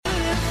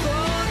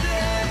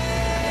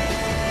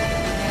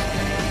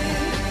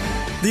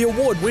The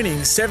award-winning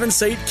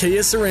 7-seat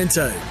Kia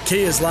Sorrento,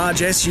 Kia's large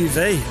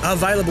SUV,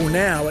 available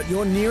now at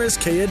your nearest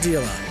Kia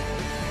dealer.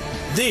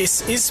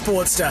 This is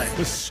Sportsday.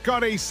 The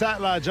Scotty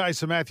Sattler,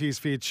 Jason Matthews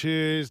for your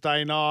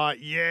Tuesday night.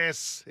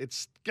 Yes,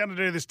 it's going to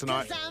do this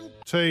tonight.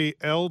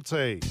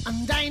 TLT.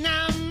 I'm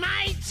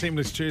dynamite.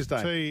 Seamless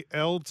Tuesday.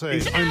 TLT.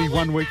 It's only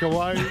 1 week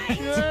away.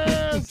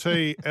 Yes.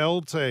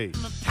 TLT.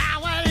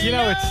 You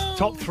know, it's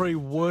top 3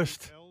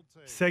 worst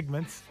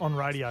segments on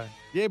radio.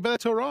 Yeah, but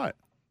that's all right.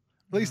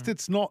 At least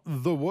it's not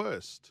the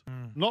worst.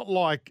 Not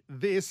like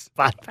this.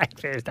 Flashback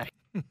Thursday.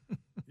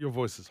 Your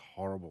voice is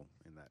horrible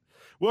in that.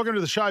 Welcome to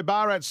the show.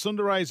 Bharat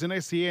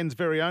Sundaresan, SEN's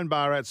very own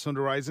Bharat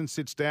Sundaresan,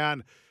 sits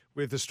down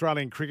with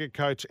Australian cricket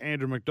coach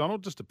Andrew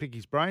McDonald just to pick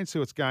his brain, see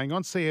what's going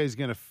on, see how he's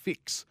going to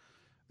fix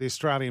the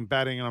Australian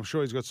batting, and I'm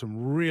sure he's got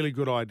some really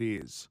good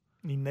ideas.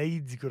 He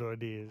needs good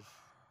ideas.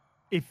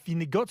 If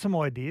you got some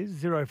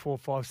ideas,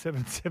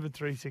 0457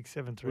 736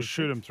 736. We'll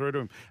shoot him through to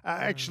him.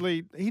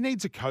 Actually, he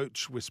needs a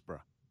coach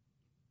whisperer,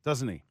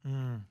 doesn't he?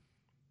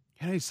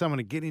 He needs someone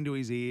to get into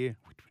his ear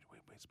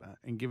whisper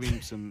and give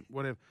him some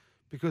whatever.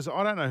 Because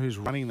I don't know who's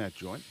running that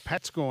joint.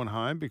 Pat's gone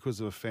home because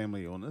of a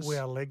family illness. We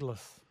are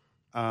legless.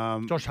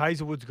 Josh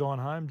Hazelwood's gone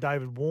home.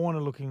 David Warner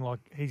looking like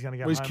he's going to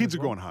go home. His kids as have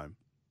well. gone home.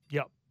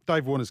 Yep.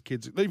 Dave Warner's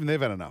kids, even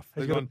they've had enough.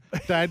 They've gone,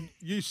 Dad,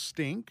 you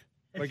stink.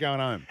 We're going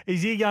home.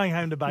 Is he going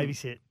home to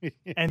babysit?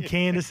 And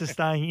Candace is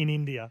staying in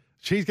India.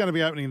 She's going to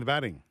be opening the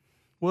batting.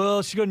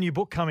 Well, she's got a new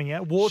book coming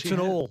out, warts and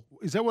all.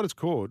 Is that what it's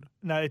called?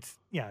 No, it's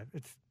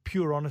it's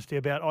pure honesty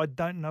about. I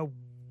don't know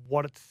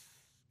what it's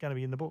going to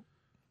be in the book.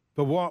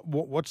 But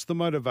what's the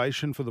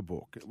motivation for the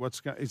book?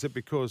 Is it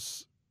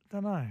because?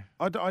 Don't know.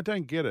 I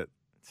don't get it.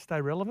 Stay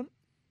relevant.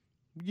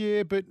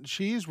 Yeah, but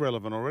she is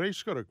relevant already.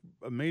 She's got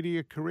a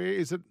media career.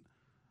 Is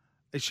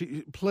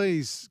she?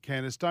 Please,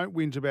 Candace, don't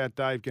whinge about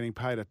Dave getting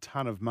paid a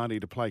ton of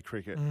money to play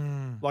cricket.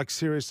 Like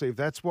seriously, if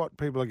that's what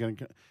people are going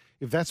to,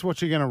 if that's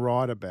what you're going to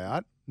write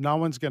about, no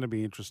one's going to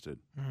be interested.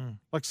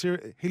 Like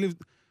seriously,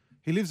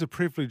 he lives a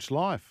privileged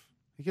life.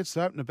 He gets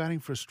to open a batting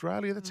for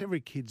Australia. That's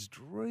every kid's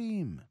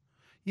dream.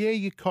 Yeah,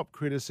 you cop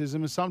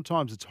criticism, and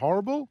sometimes it's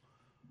horrible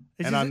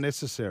and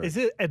unnecessary. Is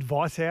it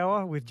advice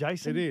hour with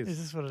Jason? It is. Is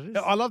this what it is?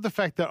 I love the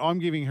fact that I'm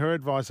giving her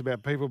advice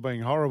about people being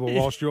horrible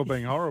whilst you're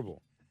being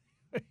horrible.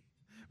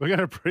 We're going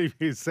to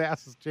preview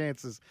South's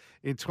chances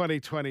in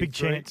 2023. Big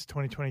chance,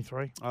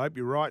 2023. I hope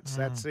you're right,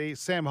 Satsy.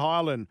 Sam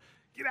Hyland.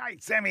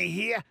 G'day, Sammy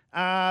here.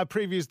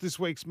 Previews this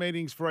week's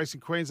meetings for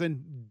Racing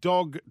Queensland.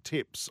 Dog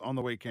tips on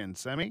the weekend,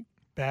 Sammy.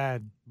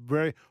 Bad.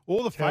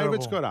 All the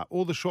favourites got up.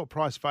 All the short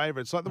price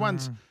favourites. Like the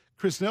ones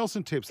Chris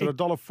Nelson tips at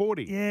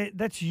 $1.40. Yeah,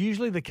 that's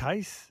usually the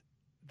case,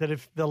 that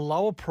if the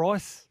lower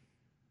price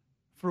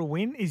for a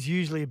win is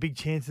usually a big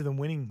chance of them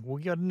winning. Well,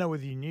 I don't know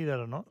whether you knew that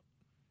or not.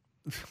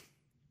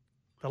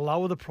 The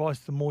lower the price,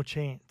 the more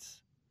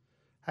chance.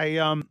 Hey,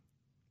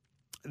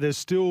 there's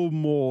still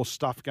more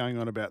stuff going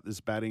on about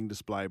this batting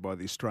display by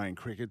the Australian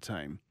cricket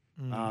team.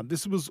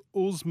 This was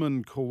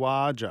Usman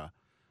Khawaja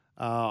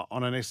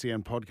on an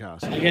SEN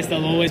podcast. I guess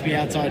there'll always be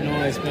outside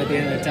noise, but at the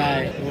end of the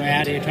day, we're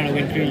out here trying to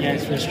win cricket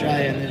games for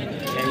Australia, and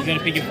then you got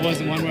to pick your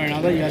poison one way or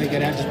another. You got to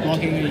get out just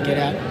blocking, or you get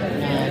out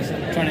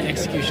trying to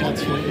execute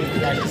shots with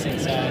practicing.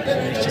 So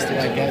it's just the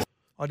way it goes.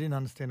 I didn't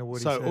understand a word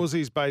he So said.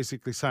 Aussie's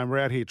basically saying we're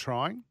out here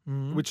trying,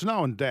 which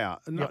no one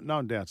doubts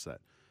that.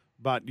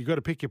 But you've got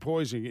to pick your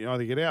poison. You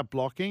either get out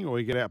blocking or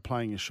you get out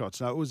playing your shots.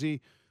 No, Aussie,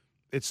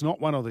 it's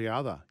not one or the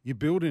other. You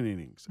build in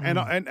innings. And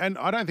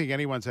I don't think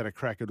anyone's had a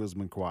crack at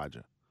Usman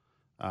Khawaja.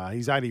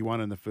 He's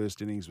 81 in the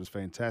first innings, was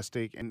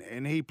fantastic,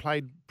 and he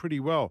played pretty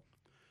well.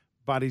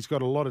 But he's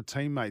got a lot of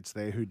teammates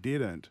there who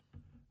didn't,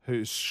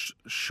 whose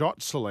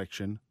shot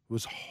selection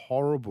was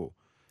horrible.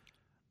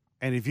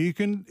 And if you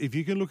can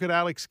look at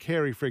Alex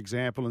Carey, for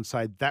example, and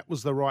say that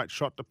was the right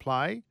shot to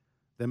play,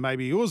 then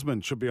maybe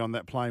Usman should be on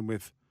that plane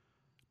with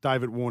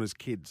David Warner's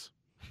kids.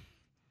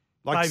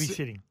 Like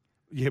babysitting.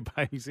 Yeah,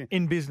 babysitting.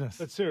 In business.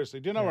 But seriously,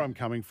 do you know where I'm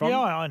coming from? Yeah,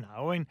 I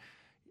know. I mean,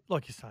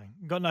 like you're saying,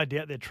 got no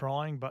doubt they're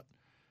trying, but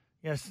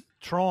yes,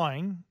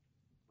 trying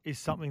is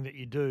something that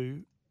you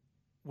do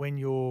when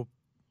you're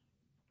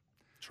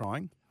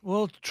Trying?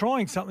 Well,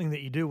 trying something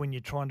that you do when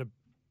you're trying to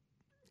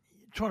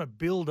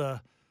build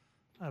a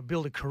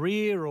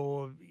career,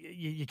 or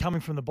you're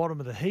coming from the bottom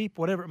of the heap,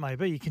 whatever it may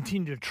be. You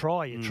continue to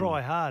try. You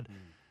try hard.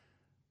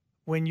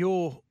 When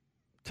you're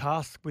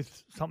tasked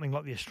with something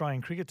like the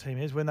Australian cricket team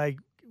is, when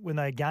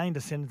they gained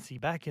ascendancy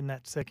back in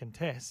that second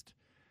test,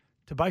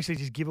 to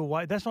basically just give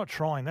away. That's not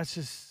trying. That's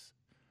just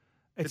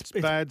it's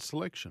bad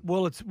selection.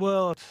 Well,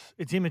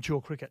 it's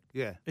immature cricket.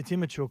 Yeah, it's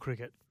immature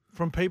cricket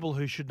from people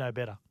who should know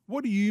better.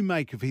 What do you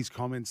make of his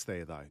comments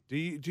there, though? Do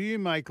you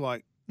make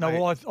like? No,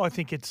 well, I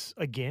think it's,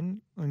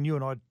 again, and you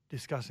and I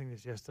discussing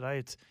this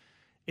yesterday,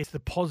 it's the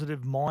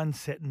positive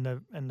mindset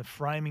and the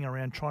framing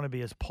around trying to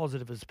be as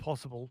positive as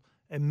possible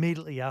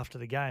immediately after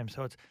the game.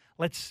 So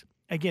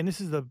again,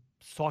 this is the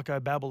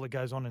psychobabble that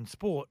goes on in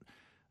sport.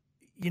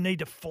 You need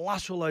to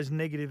flush all those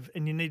negative,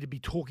 and you need to be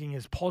talking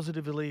as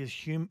positively as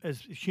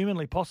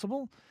humanly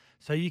possible,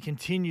 so you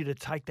continue to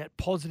take that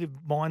positive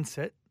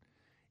mindset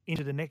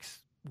into the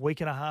next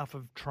week and a half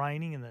of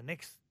training and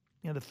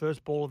the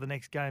first ball of the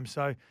next game.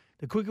 So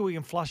the quicker we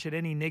can flush out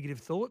any negative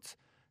thoughts,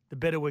 the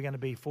better we're going to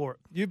be for it.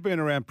 You've been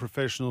around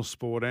professional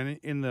sport and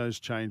in those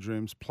change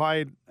rooms,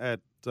 played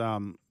at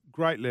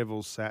great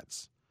levels,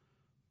 Sats,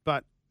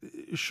 but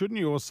shouldn't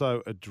you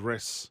also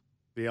address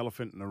the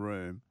elephant in the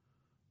room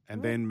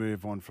and then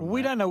move on from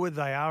We that? don't know whether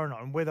they are or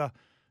not, and whether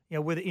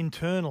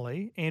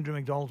internally Andrew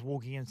McDonald's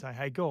walking in and saying,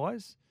 "Hey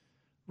guys,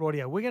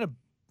 rightio, we're going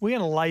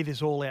to lay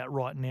this all out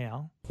right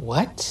now."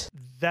 What?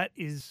 That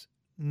is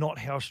not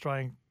how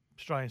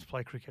Australians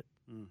play cricket.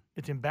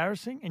 It's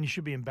embarrassing, and you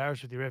should be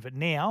embarrassed with your effort.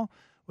 Now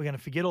we're going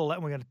to forget all that,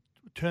 and we're going to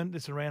turn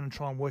this around and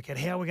try and work out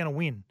how we're going to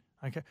win.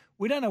 Okay,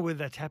 we don't know whether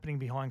that's happening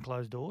behind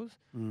closed doors.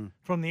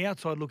 From the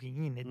outside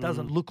looking in, it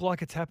doesn't look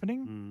like it's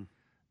happening.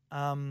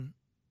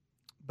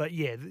 But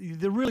yeah,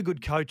 the really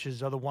good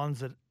coaches are the ones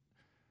that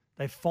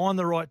they find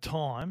the right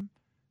time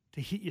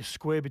to hit you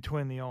square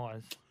between the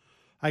eyes.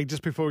 Hey,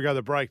 just before we go to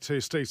the break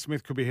too, Steve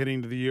Smith could be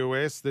heading to the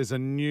US. There's a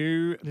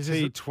new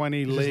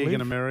T20 league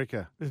in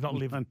America. There's not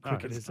live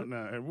cricket, is it?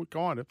 No,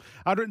 kind of.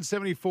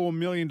 $174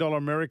 million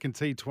American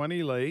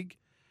T20 league.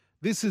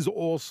 This is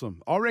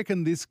awesome. I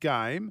reckon this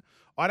game,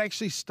 I'd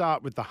actually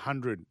start with the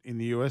 100 in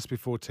the US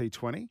before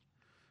T20.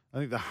 I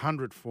think the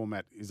 100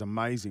 format is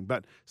amazing.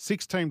 But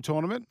 6-team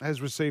tournament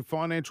has received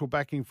financial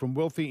backing from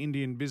wealthy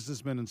Indian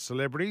businessmen and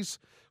celebrities,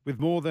 with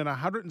more than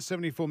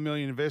 $174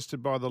 million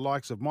invested by the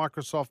likes of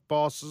Microsoft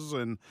bosses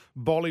and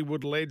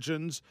Bollywood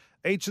legends.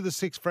 Each of the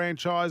 6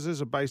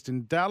 franchises are based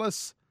in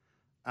Dallas,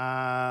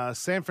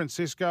 San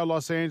Francisco,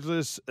 Los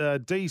Angeles,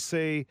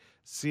 DC,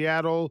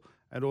 Seattle,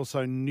 and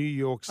also New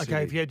York City.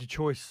 Okay, if you had your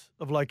choice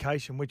of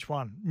location, which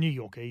one? New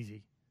York,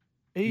 easy.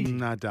 Easy.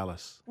 No,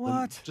 Dallas.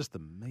 What? Just the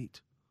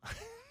meat.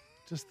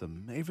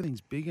 Everything's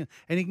bigger.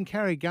 And you can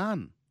carry a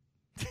gun.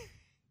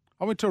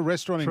 I went to a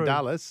restaurant in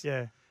Dallas.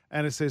 Yeah.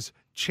 And it says,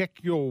 check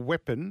your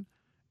weapon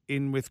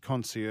in with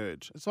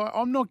concierge. It's like,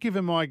 I'm not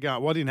giving my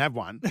gun. Well, I didn't have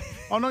one.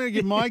 I'm not going to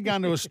give my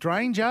gun to a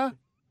stranger.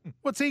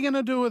 What's he going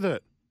to do with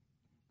it?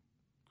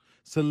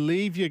 So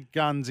leave your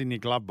guns in your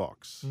glove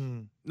box.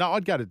 No,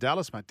 I'd go to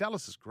Dallas, mate.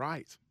 Dallas is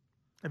great.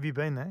 Have you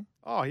been there?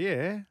 Oh,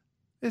 yeah.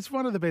 It's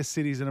one of the best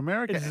cities in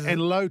America.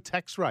 And low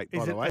tax rate,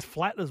 by the way. Is it as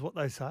flat as what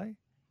they say?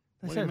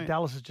 They say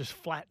Dallas is just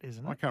flat,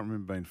 isn't it? I can't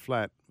remember being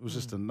flat. It was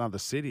just another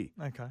city.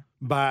 Okay.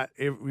 But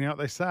you know what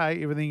they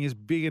say? Everything is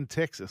big in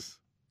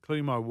Texas,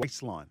 including my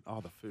waistline. Oh,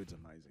 the food's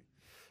amazing.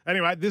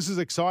 Anyway, this is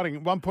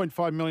exciting.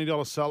 $1.5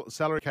 million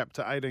salary cap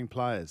to 18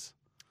 players.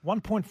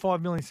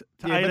 1.5 million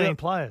to 18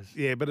 players.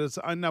 Yeah, but it's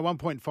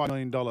 $1.5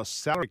 million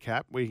salary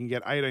cap where you can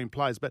get 18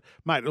 players. But,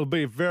 mate, it'll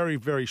be a very,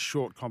 very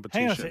short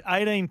competition. Hang on a sec.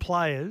 18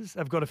 players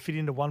have got to fit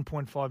into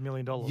 $1.5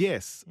 million.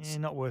 Yes. Yeah,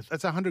 not worth it.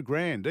 That's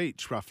 $100,000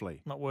 each,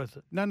 roughly. Not worth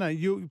it. No,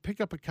 you pick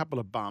up a couple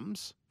of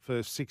bums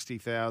for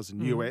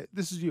 60,000 US.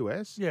 This is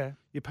US. Yeah.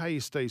 You pay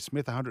your Steve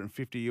Smith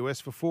 150 US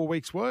for 4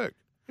 weeks' work.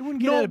 He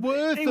wouldn't get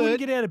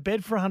out of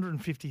bed for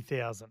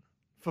 150,000.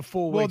 For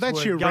 4 weeks,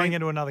 that's your going rent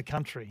into another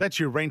country. That's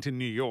your rent in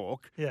New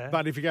York. Yeah.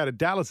 But if you go to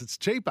Dallas, it's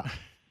cheaper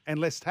and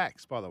less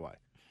tax, by the way.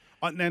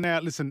 Now,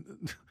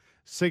 listen,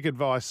 seek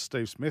advice,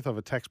 Steve Smith, of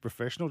a tax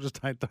professional.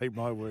 Just don't take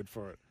my word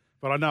for it.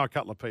 But I know a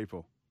couple of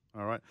people,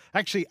 all right?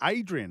 Actually,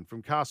 Adrian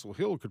from Castle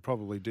Hill could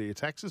probably do your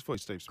taxes for you,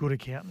 Steve Smith. Good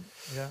accountant,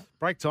 yeah.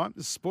 Break time.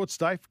 This is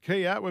Sportsday for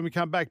Kia. When we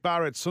come back,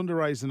 Barrett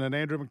Sundaresan and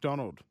Andrew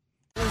McDonald.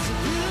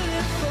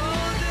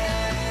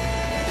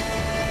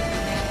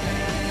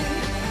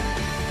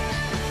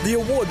 The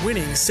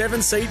award-winning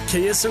 7-seat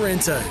Kia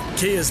Sorrento,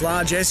 Kia's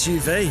large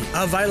SUV,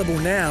 available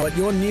now at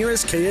your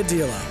nearest Kia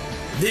dealer.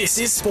 This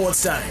is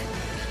Sportsday.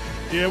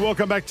 Yeah,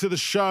 welcome back to the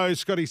show.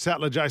 Scotty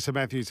Sattler, Jason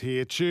Matthews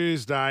here.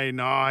 Tuesday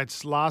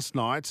nights, last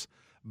night,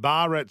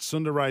 Barrett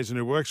Sundaresan,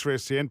 who works for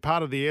SEN,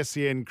 part of the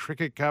SEN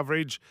cricket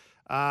coverage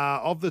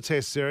of the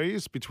Test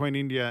series between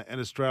India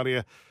and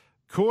Australia,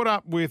 caught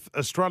up with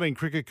Australian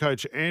cricket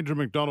coach Andrew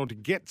McDonald to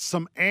get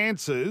some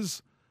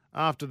answers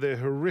after their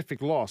horrific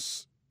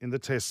loss in the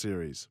Test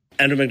series.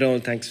 Andrew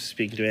McDonald, thanks for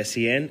speaking to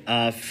SEN.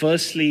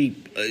 Firstly,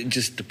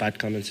 just the Pat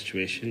Cummins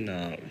situation,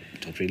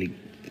 not really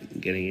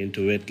getting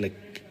into it, a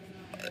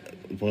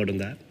word on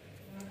that?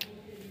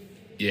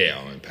 Yeah,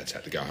 I mean, Pat's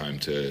had to go home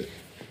to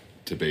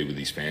be with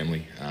his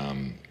family.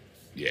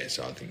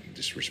 So I think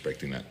just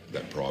respecting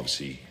that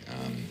privacy,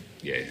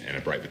 and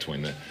a break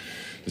between the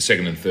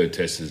second and third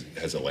test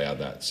has allowed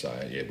that. So,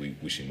 yeah, we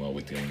wish him well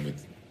with dealing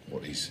with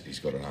what he's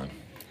got at home.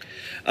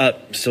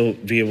 So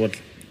we have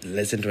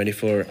less than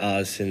 24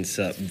 hours since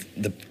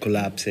the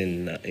collapse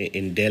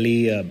in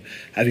Delhi.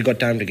 Have you got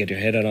time to get your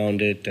head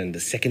around it? And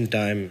the second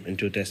time in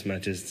 2 test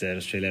matches that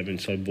Australia have been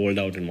sort of bowled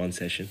out in one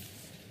session.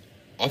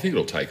 I think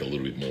it'll take a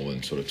little bit more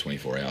than sort of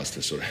 24 hours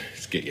to sort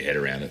of get your head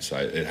around it. So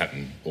it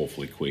happened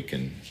awfully quick,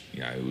 and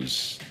it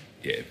was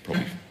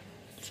probably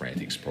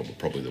frantic's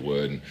probably the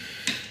word, and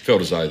felt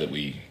as though that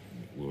we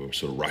were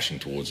sort of rushing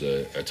towards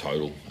a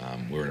total.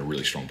 We're in a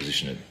really strong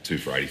position at 2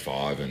 for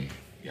 85, and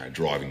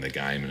driving the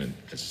game, and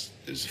it's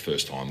the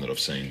first time that I've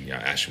seen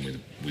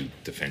Ashton with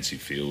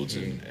defensive fields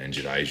and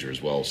Jadeja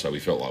as well. So we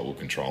felt like we were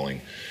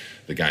controlling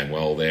the game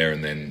well there,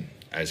 and then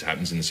as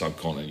happens in the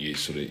subcontinent, you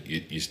sort of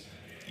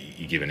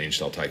you give an inch,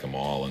 they'll take a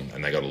mile,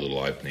 and they got a little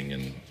opening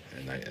and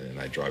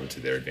they drove it to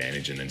their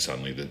advantage, and then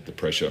suddenly the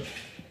pressure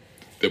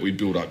that we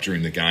built up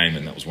during the game,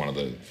 and that was one of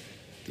the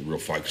real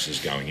focuses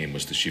going in,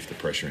 was to shift the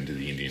pressure into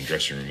the Indian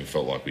dressing room. We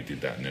felt like we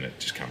did that, and then it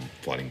just came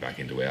flooding back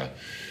into our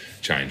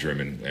change room,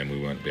 and we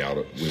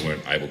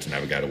weren't able to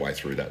navigate our way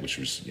through that, which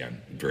was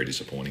very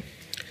disappointing.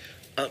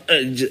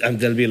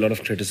 There'll be a lot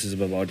of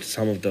criticism about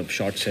some of the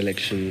shot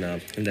selection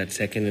in that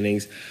second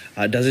innings.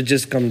 Does it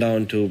just come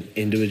down to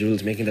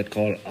individuals making that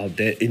call out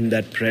there in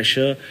that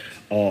pressure,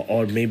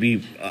 or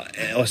maybe,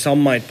 or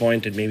some might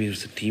point at maybe it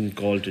was a team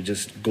call to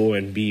just go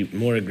and be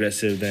more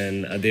aggressive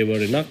than they were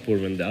in Nagpur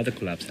when the other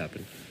collapse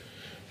happened?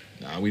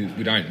 No, we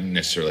don't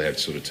necessarily have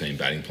sort of team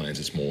batting plans.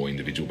 It's more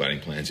individual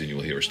batting plans, and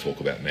you'll hear us talk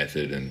about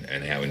method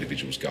and how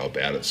individuals go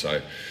about it.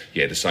 So,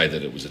 to say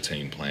that it was a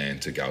team plan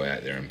to go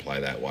out there and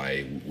play that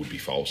way would be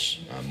false.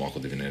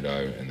 Michael Di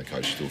Veneto and the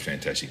coaches do a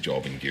fantastic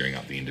job in gearing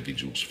up the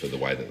individuals for the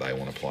way that they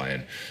want to play.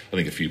 And I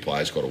think a few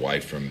players got away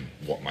from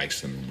what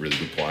makes them really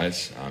good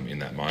players in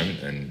that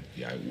moment. And,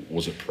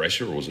 was it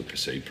pressure or was it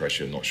perceived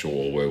pressure? I'm not sure.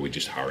 Or were we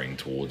just hurrying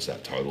towards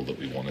that total that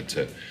we wanted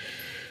to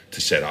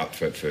set up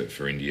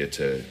for India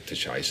to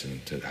chase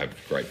and to have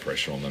great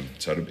pressure on them?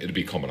 So it'd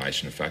be a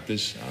combination of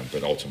factors,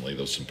 but ultimately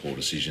there was some poor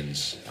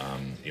decisions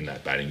in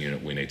that batting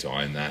unit. We need to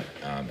own that,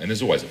 and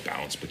there's always a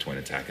balance between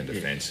attack and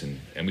defence, and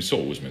we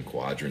saw Usman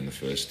Khawaja in the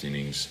first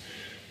innings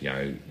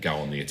go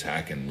on the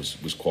attack and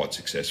was quite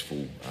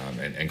successful,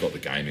 and got the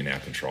game in our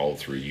control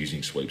through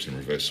using sweeps and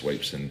reverse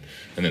sweeps, and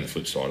then the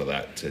flip side of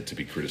that to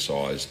be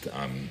criticised,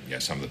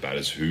 some of the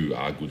batters who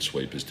are good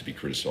sweepers to be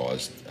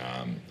criticised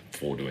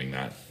for doing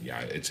that.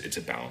 It's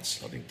a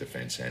balance, I think,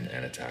 defence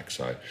and attack,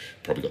 so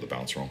probably got the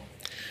balance wrong.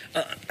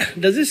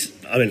 Does this,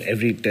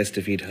 every test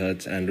defeat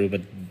hurts, Andrew,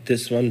 but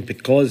this one,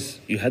 because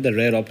you had the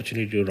rare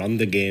opportunity to run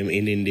the game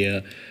in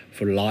India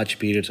for large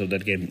periods of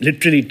that game,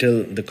 literally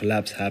till the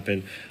collapse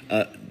happened,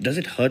 does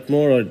it hurt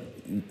more, or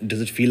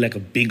does it feel like a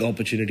big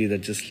opportunity that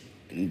just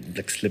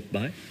slipped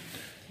by?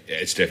 Yeah,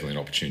 it's definitely an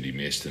opportunity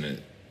missed,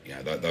 and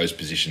those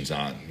positions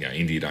aren't,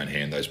 India don't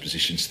hand those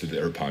positions to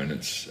their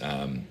opponents,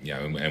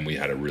 and we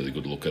had a really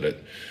good look at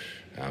it.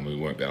 We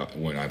weren't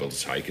able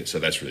to take it, so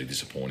that's really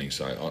disappointing.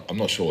 So I'm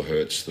not sure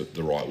hurt's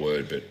the right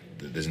word, but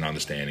there's an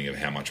understanding of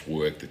how much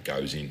work that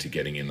goes into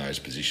getting in those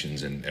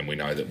positions, and we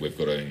know that we've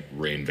got to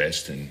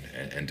reinvest and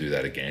do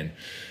that again.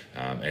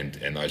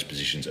 And those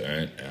positions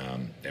earn,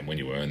 and when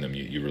you earn them,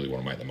 you really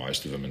want to make the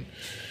most of them. And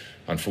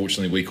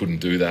unfortunately, we couldn't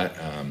do that.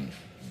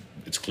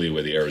 It's clear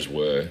where the errors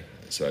were,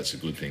 so that's a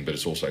good thing, but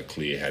it's also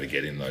clear how to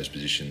get in those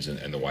positions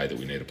and the way that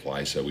we need to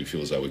play. So we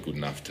feel as though we're good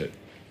enough to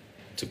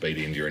beat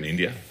India in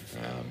India,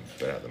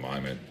 but at the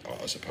moment,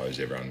 I suppose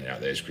everyone out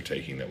there is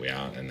critiquing that we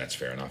aren't, and that's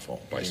fair enough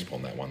based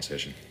upon that one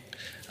session.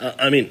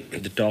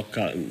 The talk,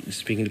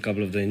 speaking to a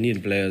couple of the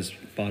Indian players,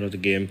 part of the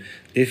game,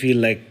 they feel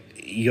like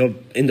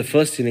in the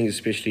first innings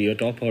especially, your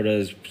top order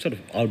has sort of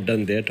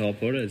outdone their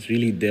top order. It's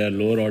really their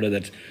lower order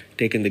that's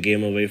taken the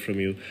game away from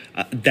you.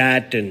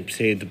 That and,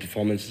 say, the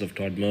performances of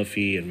Todd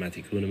Murphy and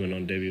Matthew Kuhneman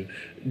on debut.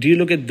 Do you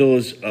look at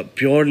those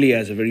purely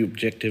as a very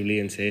objectively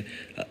and say,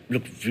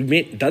 look,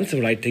 we've done some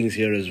right things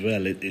here as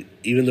well.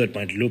 Even though it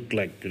might look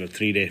like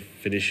 3-day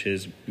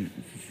finishes,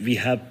 we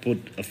have put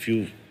a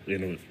few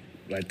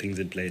right things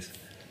in place?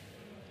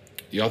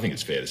 Yeah, I think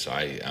it's fair to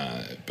say,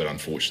 but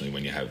unfortunately,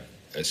 when you have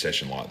a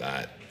session like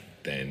that,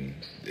 then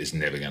there's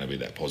never going to be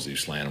that positive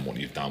slant on what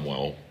you've done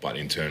well. But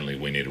internally,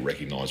 we need to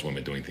recognise when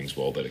we're doing things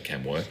well that it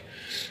can work.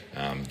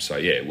 So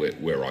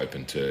we're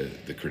open to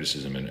the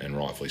criticism, and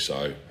rightfully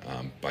so,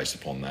 based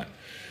upon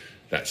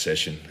that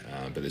session.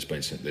 But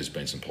there's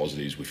been some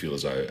positives. We feel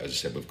as though, as I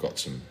said, we've got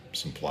some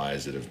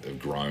players that have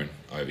grown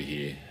over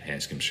here.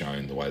 Hanscom's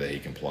shown the way that he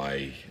can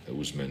play.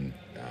 Usman,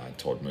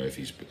 Todd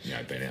Murphy's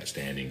been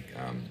outstanding.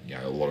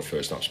 A lot of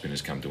first up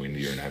spinners come to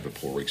India and have a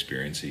poor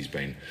experience. He's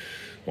been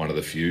one of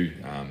the few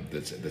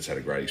that's had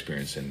a great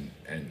experience, and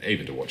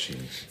even to watch him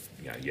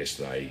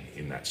yesterday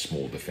in that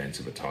small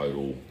defence of a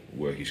total,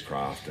 work his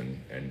craft, and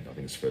I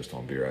think it's the first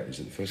time Virat, is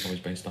it the first time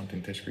he's been stumped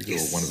in Test cricket?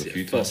 Yes, or one of the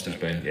few times he's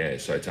been? Yeah,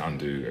 so to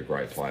undo a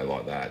great play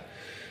like that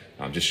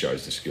just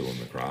shows the skill and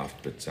the craft.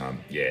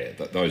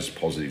 But those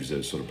positives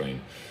have sort of been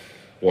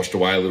washed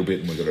away a little bit,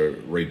 and we've got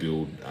to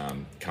rebuild,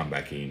 come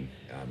back in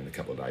a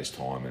couple of days'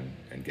 time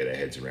and get our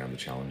heads around the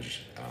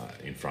challenge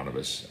in front of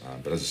us.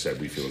 But as I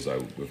said, we feel as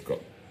though we've got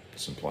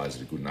some players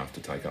that are good enough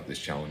to take up this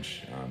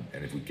challenge,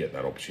 and if we get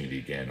that opportunity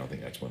again, I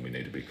think that's when we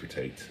need to be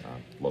critiqued.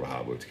 A lot of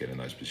hard work to get in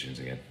those positions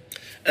again.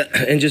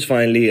 And just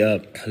finally,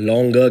 a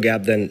longer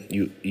gap than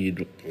you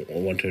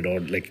wanted or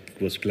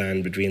was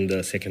planned between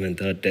the second and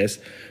third test.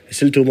 There's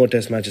still 2 more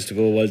test matches to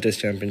go, World Test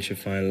Championship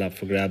final up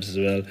for grabs as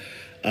well.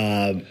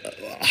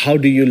 How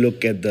do you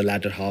look at the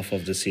latter half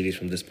of the series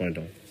from this point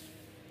on?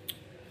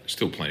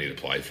 still plenty to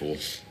play for.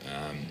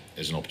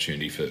 There's an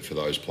opportunity for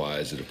those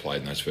players that have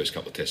played in those first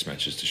couple of test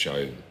matches to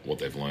show what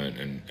they've learned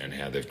and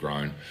how they've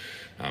grown.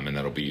 And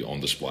that'll be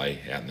on display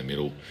out in the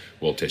middle.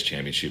 World Test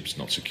Championships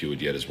not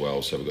secured yet as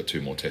well, so we've got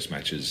 2 more test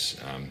matches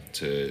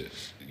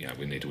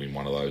we need to win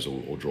one of those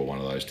or draw one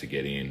of those to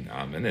get in.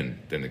 And then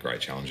the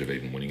great challenge of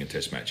even winning a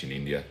test match in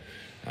India.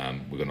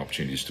 We've got an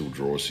opportunity to still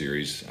draw a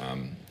series,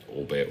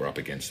 albeit we're up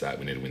against that.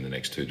 We need to win the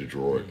next 2 to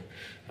draw it.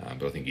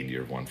 But I think India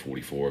have won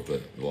 44 of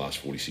the last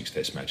 46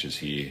 test matches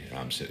here.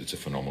 So it's a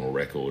phenomenal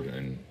record.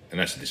 And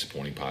that's the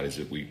disappointing part, is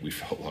that we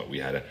felt like we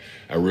had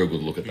a real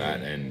good look at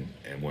that and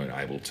weren't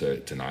able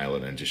to nail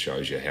it. And just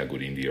shows you how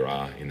good India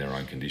are in their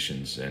own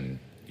conditions. And,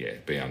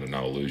 be under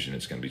no illusion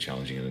it's going to be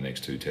challenging in the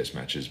next 2 test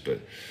matches. But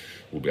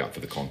we'll be up for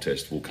the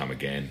contest. We'll come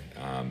again.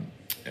 And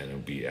it'll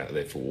be out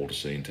there for all to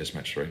see in test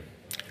match 3.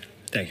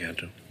 Thank you,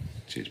 Andrew.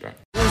 Cheers, bro.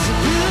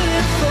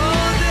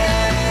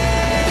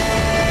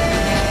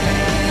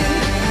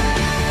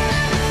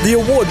 The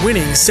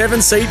award-winning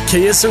 7-seat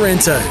Kia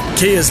Sorrento,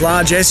 Kia's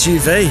large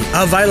SUV,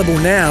 available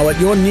now at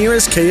your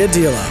nearest Kia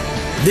dealer.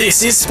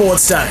 This is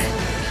Sportsday.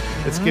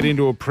 Let's get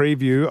into a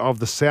preview of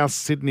the South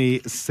Sydney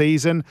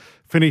season.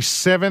 Finished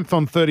 7th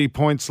on 30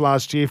 points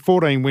last year,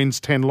 14 wins,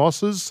 10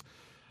 losses.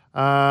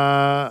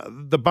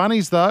 The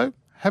Bunnies, though,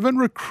 haven't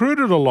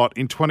recruited a lot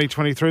in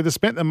 2023. They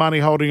spent the money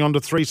holding on to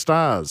 3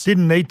 stars.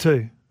 Didn't need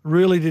to.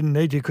 Really didn't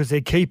need to, because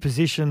their key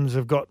positions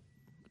have got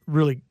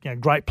really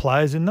great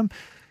players in them.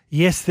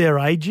 Yes, they're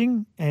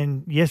ageing,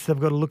 and yes, they've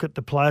got to look at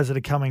the players that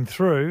are coming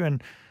through.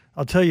 And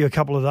I'll tell you a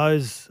couple of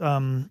those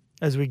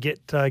as we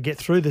get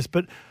through this.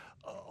 But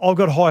I've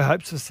got high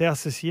hopes for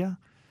South this year.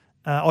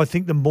 I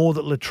think the more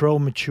that Latrell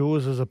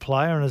matures as a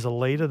player and as a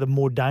leader, the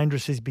more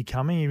dangerous he's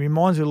becoming. He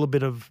reminds me a little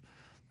bit of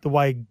the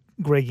way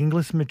Greg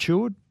Inglis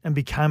matured and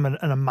became an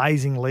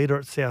amazing leader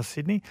at South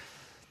Sydney.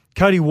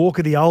 Cody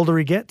Walker, the older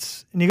he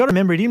gets, and you've got to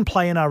remember, he didn't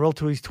play NRL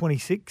till he's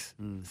 26,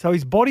 so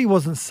his body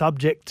wasn't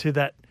subject to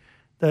the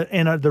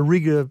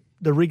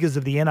rigors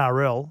of the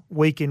NRL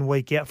week in,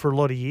 week out for a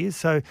lot of years.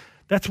 So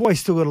that's why he's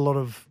still got a lot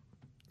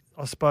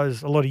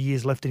of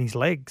years left in his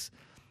legs.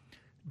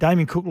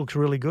 Damien Cook looks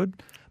really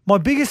good. My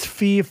biggest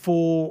fear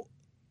for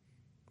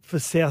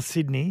South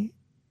Sydney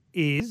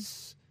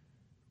is,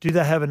 do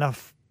they have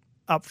enough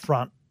up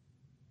front?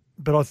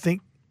 But I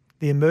think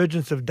the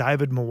emergence of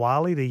David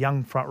Mawali, the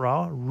young front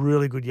rower,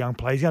 really good young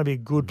player. He's going to be a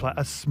good player,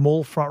 a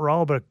small front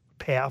rower, but a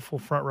powerful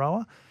front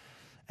rower.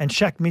 And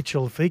Shaq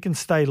Mitchell, if he can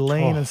stay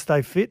lean and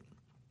stay fit,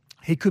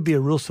 he could be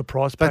a real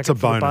surprise packet for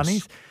the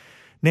Bunnies.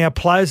 Now,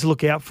 players to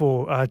look out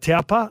for,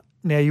 Taupa.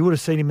 Now, you would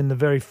have seen him in the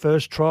very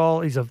first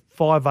trial. He's a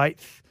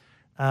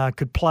 5'8",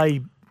 could play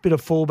a bit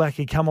of fullback.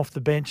 He'd come off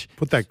the bench.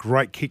 Put that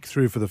great kick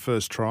through for the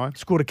first try.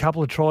 Scored a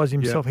couple of tries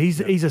himself.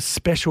 Yep. He's a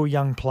special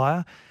young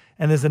player.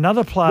 And there's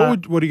another player.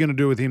 What are you going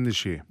to do with him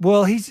this year?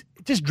 Well, he's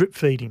just drip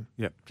feed him.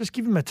 Yep. Just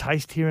give him a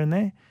taste here and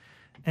there.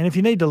 And if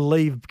you need to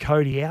leave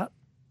Cody out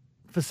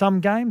for some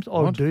games, I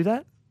would do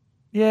that.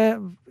 Yeah,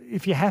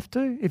 if you have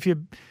to. If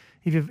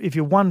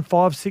you won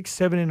 5, 6,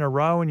 7 in a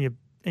row and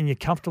you're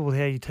comfortable with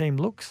how your team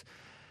looks.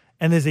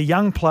 And there's a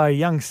young player,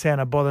 young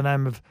centre by the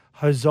name of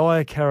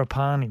Hosea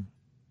Karapani.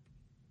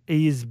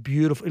 He is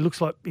beautiful.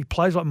 He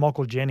plays like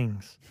Michael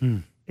Jennings.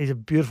 He's a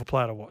beautiful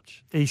player to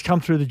watch. He's come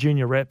through the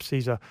junior reps.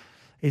 He's a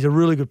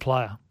really good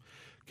player.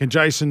 Can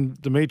Jason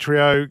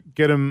Demetrio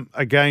get him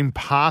a game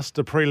past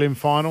the prelim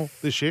final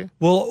this year?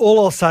 Well,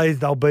 all I'll say is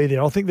they'll be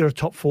there. I think they're a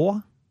top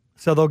 4,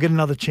 so they'll get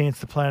another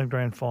chance to play in a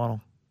grand final.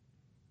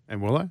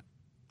 And will they?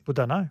 We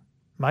don't know.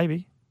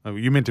 Maybe. Oh,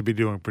 you meant to be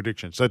doing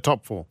predictions. So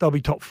top 4. They'll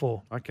be top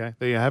 4. Okay,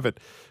 there you have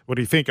it. What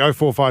do you think?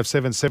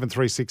 0457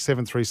 736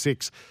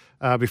 736.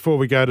 Before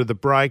we go to the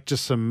break,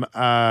 just some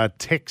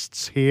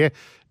texts here.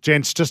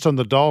 Gents, just on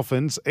the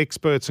Dolphins,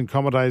 experts and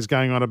commentators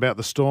going on about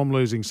the Storm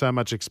losing so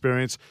much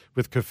experience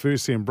with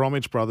Kaufusi and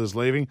Bromwich brothers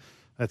leaving.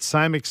 That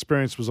same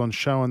experience was on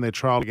show in their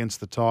trial against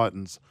the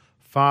Titans.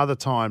 Father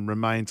Time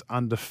remains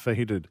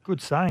undefeated.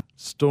 Good saying.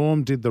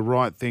 Storm did the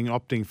right thing,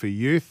 opting for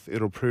youth.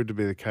 It'll prove to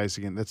be the case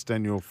again. That's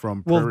Daniel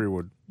from Prairie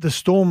Wood. The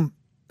Storm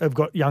have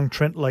got young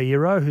Trent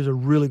Leiro, who's a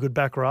really good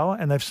back rower,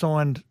 and they've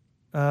signed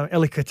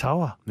Eli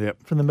Katoa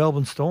from the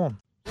Melbourne Storm.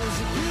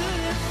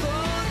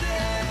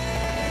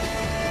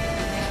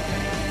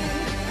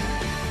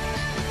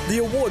 The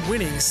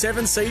award-winning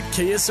 7-seat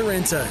Kia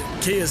Sorrento,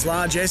 Kia's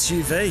large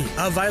SUV,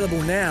 available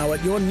now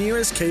at your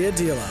nearest Kia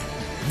dealer.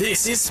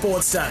 This is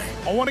Sportsday.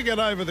 I want to get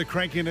over the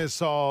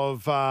crankiness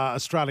of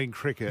Australian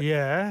cricket.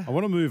 Yeah. I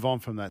want to move on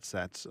from that,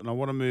 Sats, and I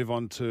want to move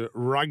on to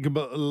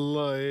rugby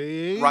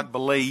league. Rugby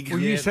league.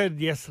 Well, you said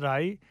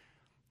yesterday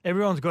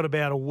everyone's got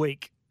about a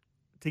week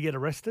to get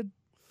arrested.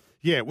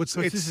 Yeah, this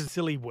is a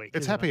silly week.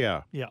 It's happy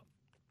hour. Yeah.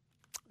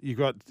 You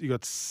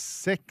got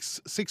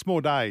 6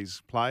 more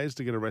days, players,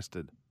 to get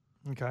arrested.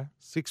 Okay.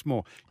 6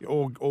 more.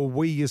 Or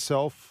we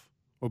yourself,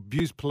 or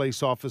abuse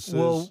police officers.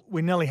 Well,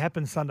 we nearly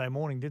happened Sunday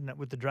morning, didn't it,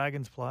 with the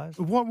Dragons players?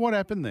 What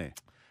happened there?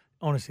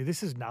 Honestly,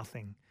 this is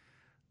nothing.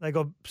 They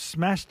got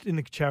smashed in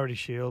the Charity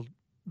Shield.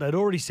 They'd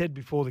already said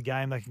before the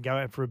game they can go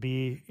out for a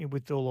beer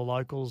with all the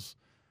locals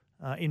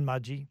in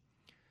Mudgee.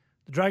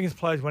 The Dragons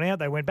players went out.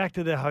 They went back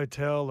to their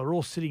hotel. They're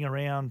all sitting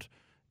around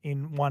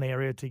in one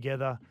area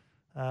together.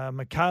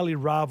 Michaeli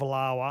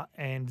Ravalawa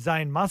and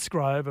Zane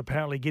Musgrove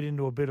apparently get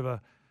into a bit of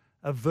a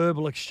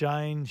verbal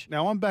exchange.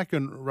 Now, I'm back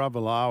in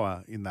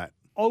Ravalawa in that.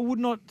 I would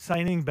not say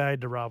anything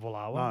bad to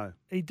Ravalawa. No.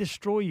 He'd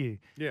destroy you.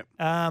 Yeah.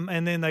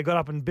 And then they got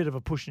up in a bit of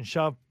a push and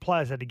shove.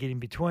 Players had to get in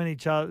between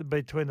each other,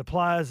 between the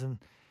players. And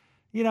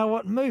you know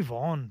what? Move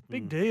on.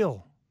 Big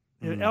deal.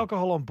 You know,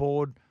 alcohol on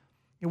board.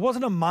 It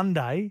wasn't a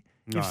Monday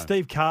if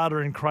Steve Carter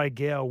and Craig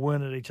Gower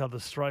weren't at each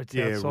other's throats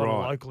outside a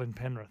local in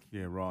Penrith.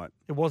 Yeah, right.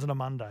 It wasn't a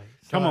Monday.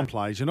 Come on,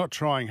 players. You're not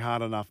trying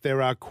hard enough.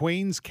 There are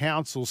Queen's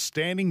Counsel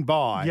standing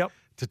by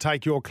to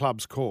take your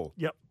club's call.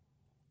 Yep.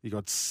 You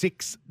got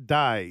 6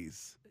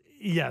 days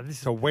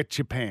to wet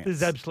your pants.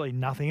 There's absolutely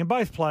nothing. And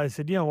both players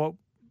said, you know what,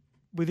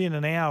 within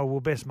an hour, we're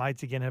best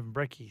mates again having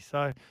brekkie.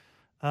 So,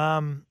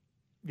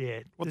 yeah.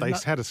 What, they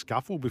had a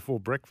scuffle before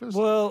breakfast?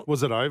 Well,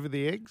 was it over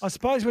the eggs? I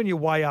suppose when you're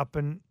way up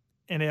and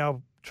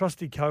our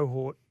trusty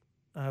cohort,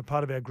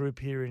 part of our group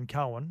here in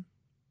Cowan,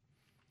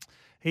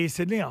 he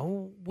said,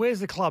 now, where's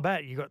the club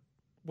at? You got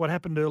what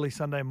happened early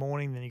Sunday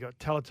morning, then you got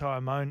Talatai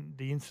Amon,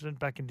 the incident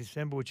back in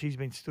December, which he's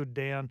been stood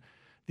down.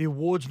 The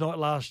awards night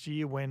last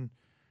year when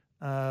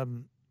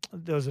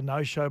there was a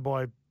no-show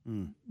by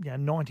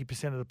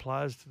 90% of the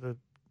players to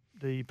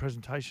the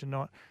presentation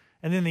night.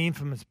 And then the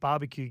infamous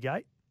barbecue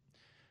gate.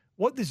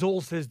 What this all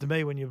says to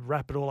me when you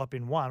wrap it all up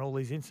in one, all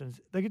these incidents,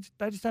 they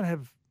just don't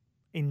have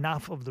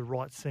enough of the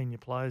right senior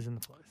players in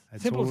the place.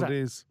 That's Simple all as that. it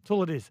is. That's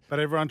all it is. But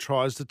everyone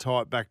tries to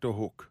tie it back to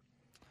hook.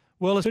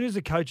 Well, as soon as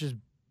the coach's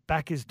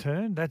back is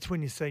turned, that's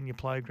when your senior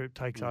player group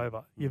takes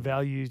over. Your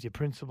values, your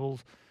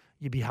principles,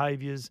 your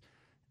behaviours,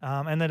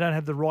 and they don't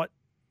have the right.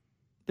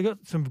 They've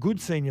got some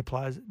good senior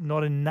players,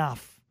 not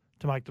enough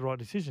to make the right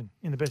decision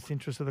in the best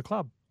interest of the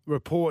club.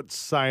 Reports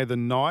say the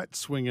Knights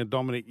swinger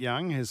Dominic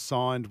Young has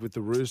signed with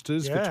the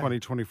Roosters for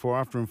 2024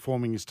 after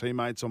informing his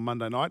teammates on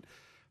Monday night.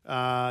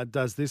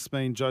 Does this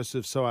mean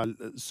Joseph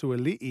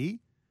Suali'i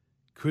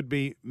could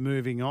be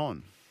moving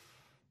on?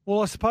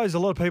 Well, I suppose a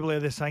lot of people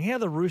out there saying, how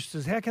the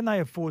Roosters, how can they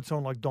afford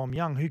someone like Dom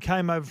Young, who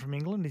came over from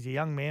England? He's a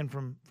young man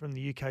from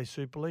the UK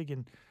Super League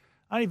and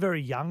only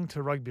very young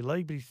to rugby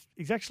league, but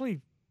he's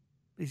actually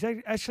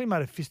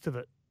made a fist of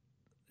it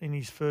in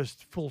his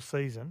first full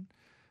season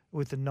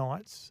with the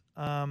Knights.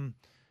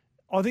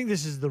 I think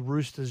this is the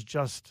Roosters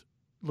just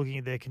looking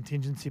at their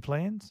contingency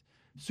plans.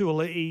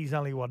 Suali'i's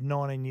only,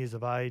 19 years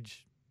of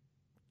age,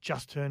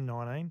 just turned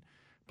 19,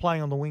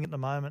 playing on the wing at the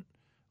moment.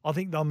 I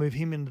think they'll move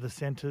him into the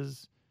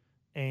centres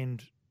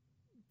and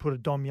put a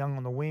Dom Young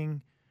on the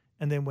wing.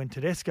 And then when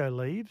Tedesco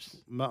leaves...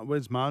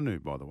 Where's Manu,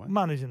 by the way?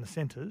 Manu's in the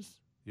centres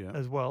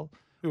as well.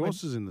 Who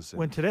else is in the centre?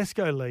 When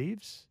Tedesco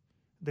leaves,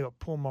 they've got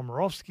Paul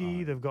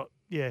Momirovski. They've got,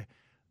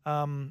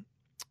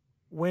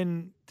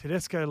 when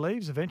Tedesco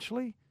leaves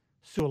eventually,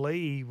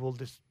 Suali'i will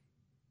just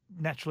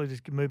naturally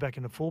just move back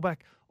into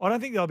fullback. I don't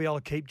think they'll be able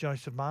to keep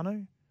Joseph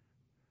Manu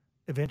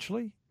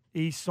eventually.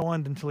 He's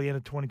signed until the end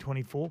of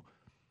 2024.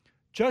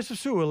 Joseph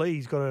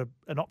Suali'i's got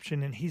an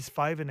option in his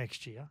favour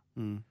next year.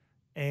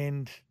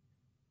 And,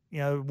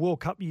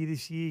 World Cup year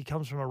this year, he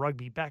comes from a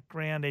rugby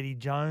background. Eddie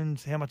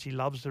Jones, how much he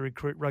loves to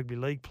recruit rugby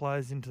league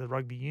players into the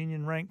rugby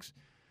union ranks.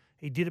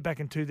 He did it back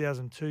in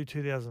 2002,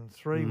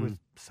 2003 with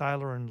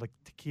Saylor and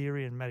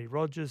Takiri and Matty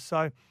Rogers.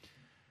 So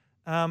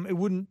it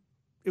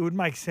would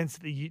make sense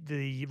that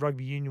the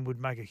rugby union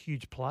would make a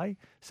huge play.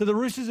 So the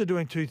Roosters are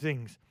doing two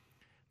things.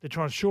 They're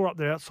trying to shore up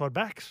their outside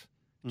backs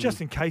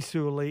just in case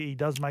Suali'i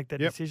does make that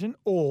decision,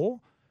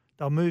 or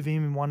they'll move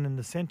him in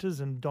the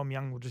centres and Dom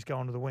Young will just go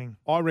onto the wing.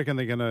 I reckon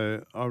they're going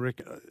to.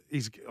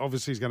 He's going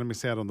to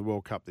miss out on the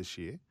World Cup this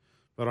year,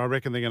 but I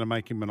reckon they're going to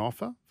make him an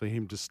offer for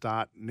him to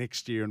start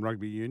next year in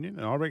rugby union,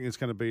 and I reckon it's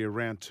going to be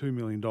around $2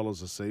 million a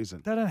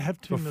season. They don't have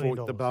 $2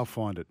 million. They'll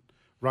find it.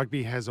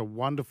 Rugby has a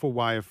wonderful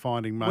way of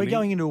finding money.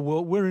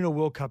 We're in a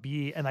World Cup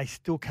year, and they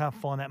still can't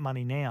find that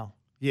money now.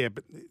 Yeah,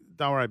 but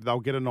don't worry, they'll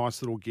get a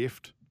nice little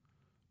gift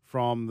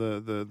from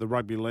the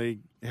rugby league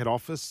head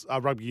office,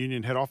 rugby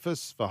union head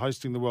office for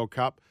hosting the World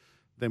Cup.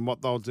 Then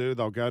what they'll do,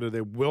 they'll go to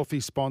their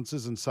wealthy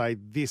sponsors and say,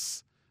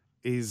 this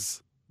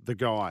is the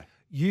guy.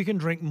 You can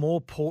drink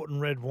more port and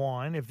red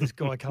wine if this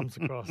guy comes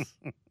across.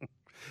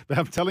 But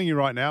I'm telling you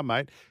right now,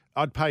 mate,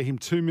 I'd pay him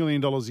 $2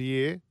 million a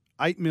year,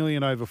 $8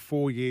 million over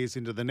 4 years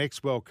into the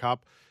next World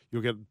Cup.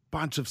 You'll get a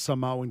bunch of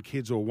Samoan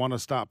kids who will want to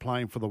start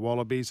playing for the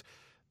Wallabies.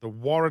 The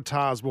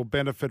Waratahs will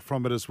benefit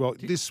from it as well.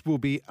 This will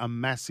be a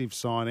massive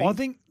signing. I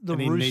think he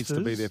needs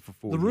to be there for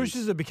 4 years. The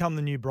Roosters have become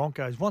the new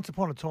Broncos. Once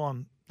upon a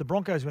time, the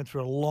Broncos went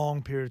through a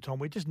long period of time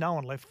where just no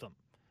one left them,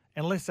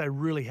 unless they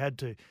really had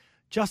to.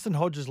 Justin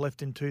Hodges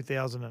left in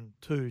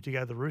 2002 to go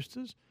to the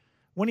Roosters.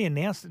 When he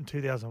announced it in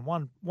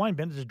 2001, Wayne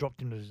Bennett just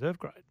dropped him to reserve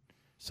grade.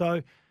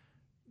 So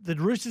the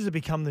Roosters have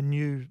become the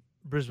new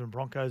Brisbane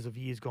Broncos of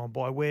years gone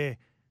by, where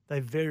they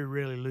very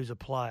rarely lose a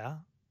player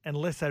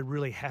unless they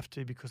really have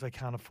to because they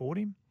can't afford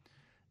him,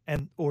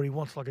 or he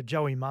wants like a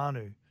Joey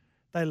Manu.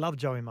 They love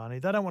Joey Manu.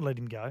 They don't want to let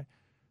him go.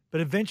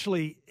 But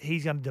eventually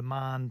he's going to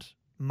demand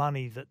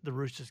money that the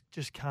Roosters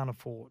just can't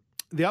afford.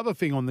 the other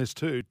thing on this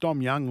too,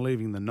 Dom Young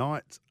leaving the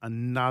Knights,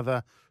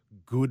 another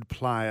good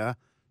player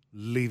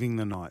leaving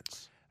the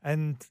Knights.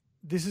 And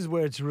this is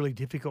where it's really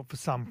difficult for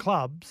some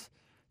clubs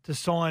to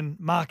sign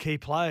marquee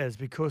players,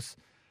 because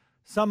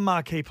some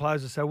marquee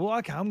players will say, well,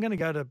 okay, I'm going to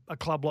go to a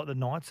club like the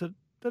Knights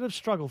that have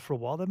struggled for a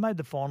while. They've made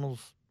the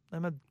finals. They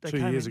 2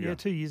 years ago. Yeah,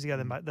 2 years ago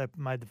they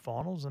made the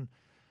finals.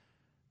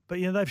 But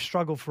they've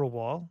struggled for a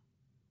while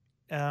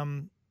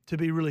to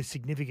be really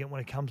significant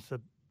when it comes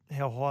to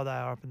how high they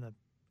are up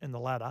in the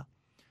ladder.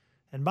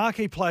 And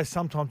marquee players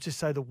sometimes just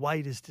say the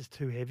weight is just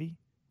too heavy.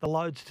 The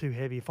load's too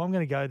heavy. If I'm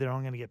going to go there,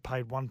 I'm going to get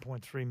paid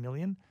 $1.3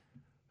 million.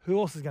 Who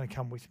else is going to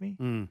come with me?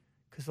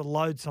 Because the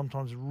load's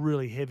sometimes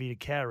really heavy to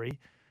carry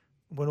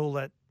when all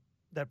that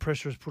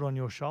pressure is put on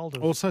your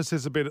shoulders. Also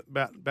says a bit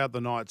about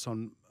the Knights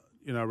on,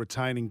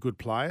 retaining good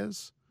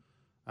players.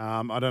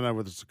 I don't know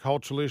whether it's a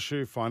cultural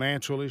issue,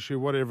 financial issue,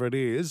 whatever it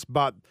is,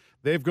 but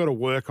they've got to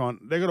work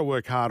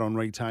hard on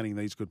retaining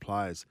these good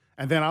players.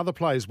 And then other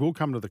players will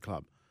come to the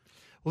club.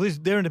 Well,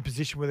 they're in a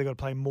position where they've got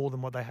to pay more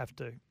than what they have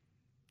to.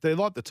 They're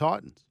like the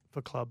Titans.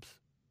 For clubs.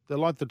 They're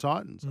like the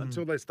Titans.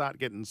 Until they start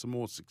getting some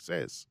more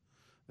success,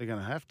 they're going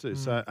to have to.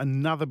 So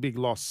another big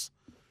loss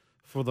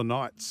for the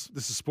Knights.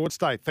 This is Sports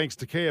Day. Thanks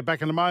to Kia.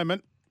 Back in a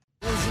moment.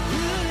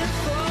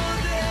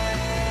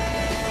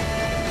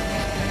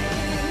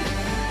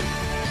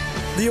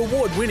 The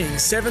award-winning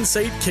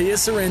 7-seat Kia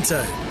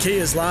Sorrento,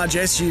 Kia's large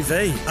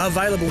SUV,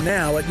 available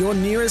now at your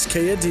nearest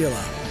Kia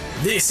dealer.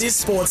 This is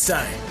Sports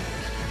Day.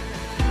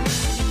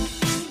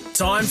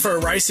 Time for a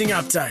racing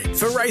update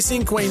for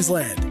Racing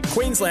Queensland.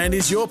 Queensland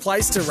is your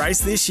place to race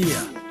this year.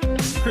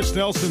 Chris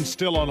Nelson's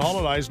still on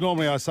holidays.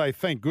 Normally I say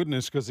thank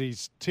goodness because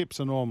his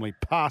tips are normally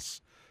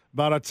pus.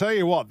 But I tell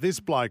you what, this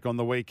bloke on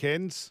the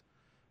weekends,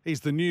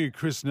 he's the new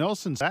Chris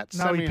Nelson.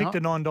 No, he picked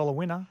a $9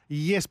 winner.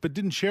 Yes, but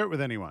didn't share it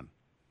with anyone.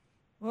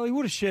 Well, he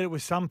would have shared it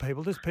with some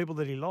people, just people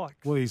that he likes.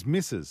 Well, he's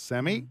misses,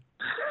 Sammy.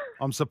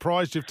 I'm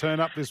surprised you've turned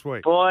up this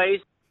week.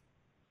 Boys,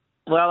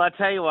 well, I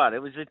tell you what,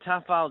 it was a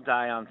tough old day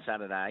on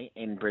Saturday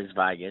in Brisbane,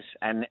 Vegas.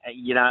 And,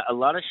 a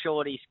lot of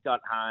shorties got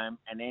home,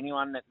 and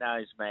anyone that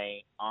knows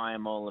me, I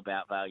am all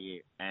about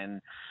value.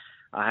 And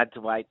I had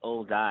to wait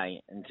all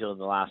day until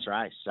the last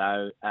race.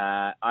 So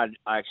I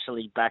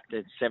actually backed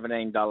a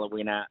 $17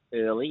 winner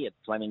early at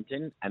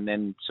Flemington and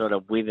then sort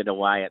of withered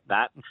away at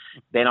that.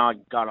 Then I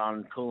got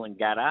on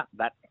Coolangatta.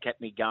 That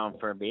kept me going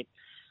for a bit.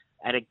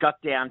 And it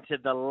got down to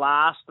the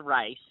last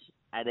race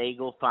at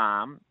Eagle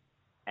Farm.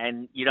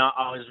 And,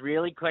 I was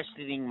really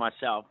questioning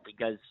myself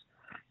because,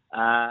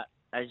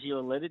 as you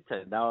alluded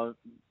to, they were,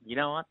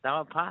 they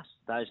were past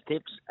those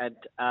tips. And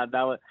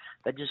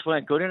they just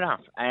weren't good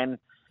enough. And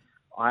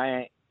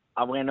I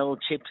went all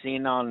chips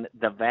in on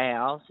the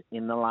vows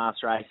in the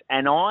last race.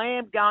 And I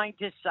am going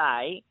to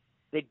say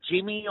that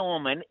Jimmy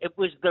Orman, it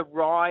was the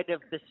ride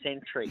of the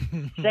century.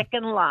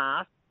 Second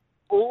last,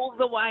 all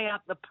the way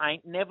up the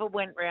paint, never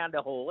went round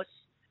a horse,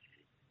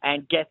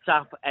 and gets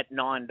up at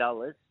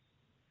 $9.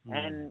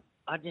 And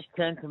I just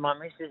turned to my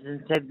missus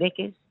and said,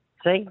 Nickers,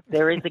 see,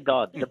 there is a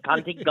God. The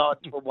punting gods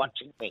were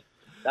watching me.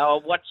 They were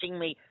watching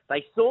me.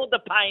 They saw the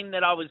pain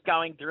that I was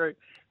going through,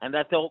 and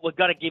they thought, we've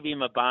got to give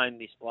him a bone,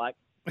 this bloke.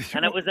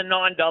 And it was a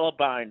 $9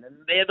 bone, and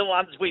they're the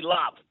ones we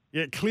love.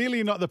 Yeah,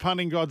 clearly not the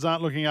punting gods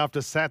aren't looking after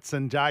Sats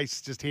and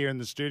Jace just here in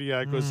the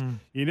studio because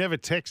you never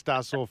text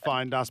us or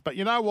find us. But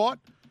you know what?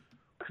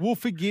 We'll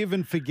forgive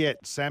and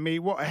forget, Sammy.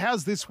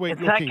 How's this week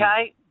looking?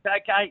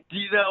 It's okay. Do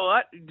you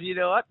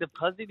know what? The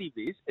positive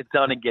is it's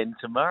on again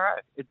tomorrow.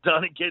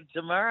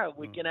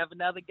 We can have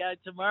another go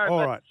tomorrow.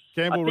 All right.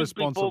 Gamble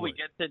responsibly.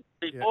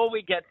 Before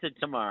we get to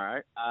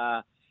tomorrow,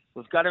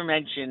 we've got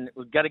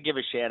to give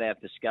a shout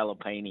out to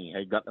Scalapini,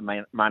 who got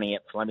the money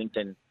at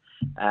Flemington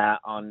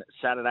on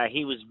Saturday.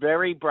 He was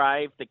very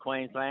brave, the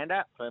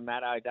Queenslander, for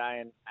Matt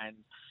O'Day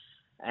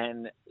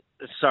and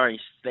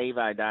Steve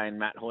O'Day and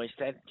Matt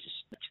Hoysted. Just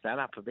switched that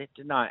up a bit,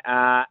 didn't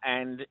I?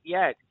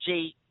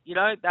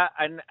 That,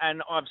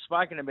 and I've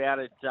spoken about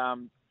it,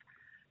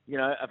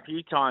 a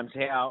few times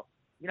how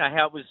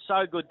it was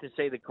so good to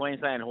see the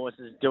Queensland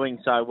horses doing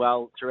so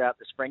well throughout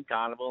the Spring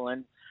Carnival.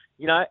 And,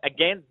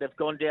 again, they've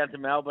gone down to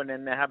Melbourne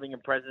and they're having a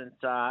presence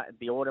at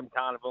the Autumn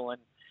Carnival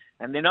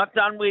and they're not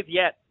done with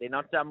yet.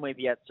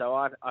 So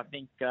I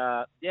think,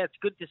 it's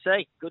good to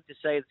see. Good to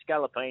see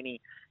Scalapini.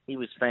 He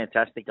was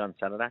fantastic on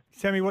Saturday.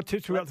 Sammy, what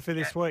tips we got for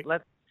this week?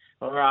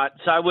 All right,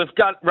 so we've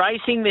got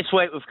racing this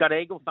week. We've got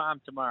Eagle Farm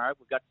tomorrow.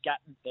 We've got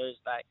Gatton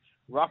Thursday,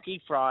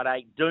 Rocky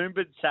Friday,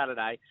 Doomben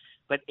Saturday.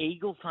 But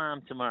Eagle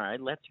Farm tomorrow,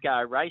 let's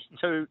go. Race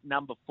 2,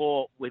 number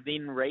 4,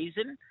 Within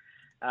Reason.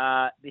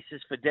 This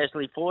is for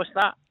Desley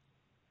Forster.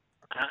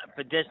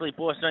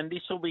 And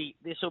this will be.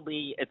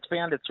 It's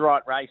found its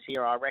right race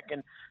here, I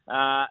reckon.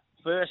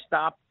 First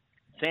up,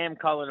 Sam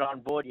Collett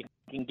on board. You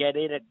can get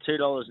it at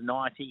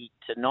 $2.90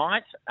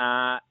 tonight,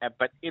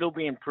 but it'll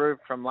be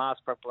improved from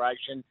last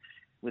preparation.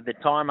 With the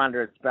time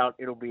under its belt,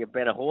 it'll be a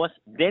better horse.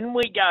 Then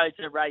we go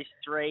to race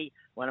 3,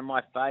 one of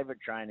my favourite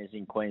trainers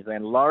in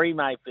Queensland, Laurie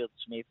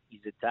Mayfield-Smith.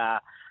 He's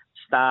a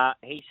star.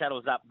 He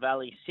saddles up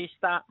Valley's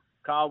sister,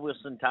 Kyle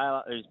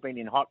Wilson-Taylor, who's been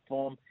in hot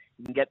form.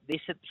 You can get this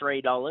at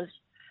 $3.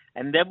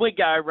 And then we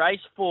go race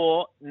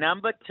 4,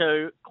 number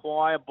 2,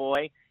 Choir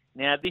Boy.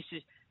 Now, these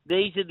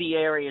are the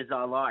areas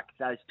I like,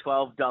 those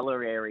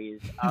 $12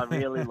 areas. I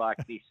really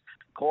like this.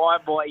 Choir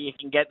Boy, you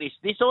can get this.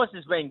 This horse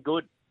has been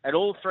good at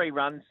all 3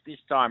 runs this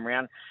time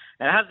round.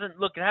 It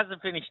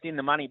hasn't finished in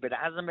the money, but it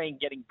hasn't been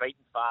getting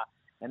beaten far.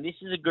 And this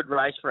is a good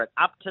race for it.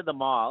 Up to the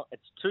mile,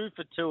 it's 2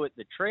 for 2 at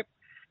the trip.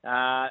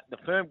 The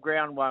firm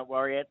ground won't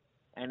worry it,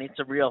 and it's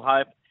a real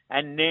hope.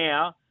 And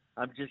now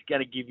I'm just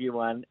going to give you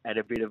one at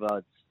a bit of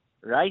odds.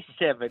 Race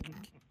 7,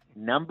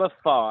 number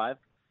 5,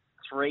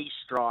 3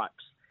 Stripes.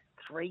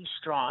 3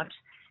 Stripes,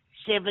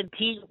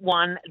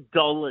 $71.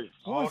 Oh,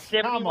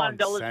 $71 come on,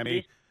 for Sammy.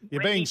 this. You're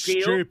Ready being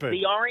Peel, stupid.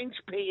 The Orange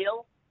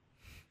Peel.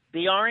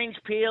 The Orange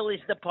Peel is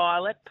the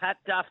pilot. Pat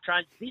Duff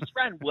trains. This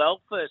ran well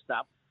first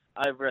up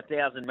over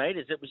 1,000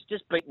 metres. It was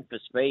just beaten for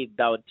speed.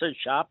 They were too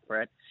sharp for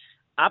it.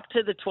 Up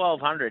to the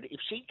 1,200. If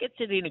she gets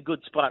it in a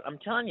good spot, I'm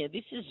telling you,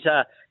 this is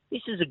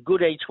a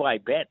good each way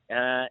bet.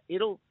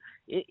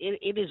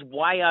 It is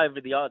way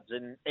over the odds,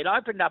 and it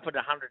opened up at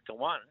 100 to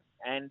 1,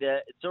 and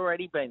it's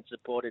already been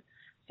supported.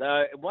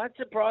 So it won't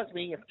surprise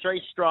me if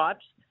 3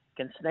 Stripes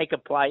can sneak a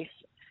place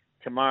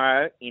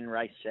tomorrow in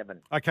race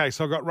 7. Okay,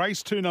 so I've got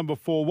race 2, number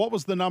 4. What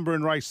was the number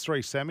in race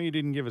 3, Sammy? You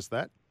didn't give us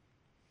that.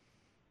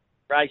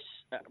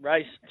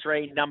 Race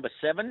 3, number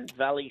 7,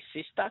 Valley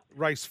Sister.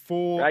 Race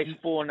 4. Race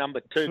 4, number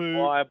 2,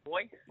 Choir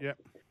Boy. Yep.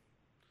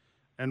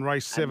 And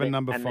race 7,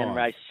 number 5. And then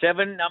race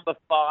 7, number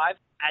 5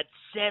 at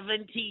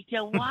 70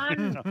 to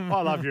 1.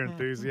 I love your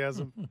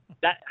enthusiasm.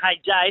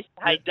 Hey,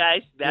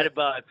 Jace, that'd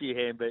buy a few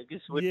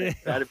hamburgers, wouldn't it?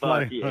 That'd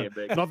buy a few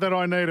hamburgers. Not that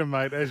I need them,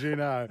 mate, as you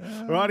know.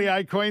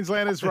 Rightio,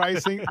 Queenslanders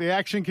racing. The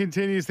action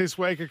continues this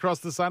week across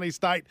the sunny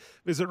state.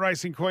 Visit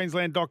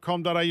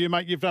racingqueensland.com.au,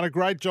 mate. You've done a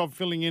great job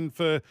filling in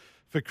for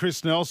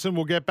Chris Nelson.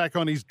 We'll get back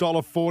on his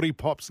 $1.40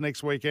 pops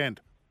next weekend.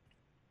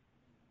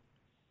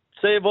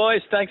 See you,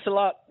 boys. Thanks a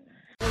lot.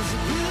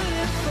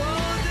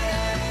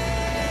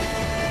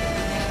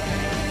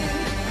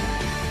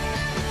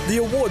 The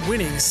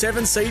award-winning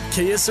 7-seat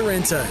Kia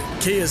Sorrento,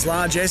 Kia's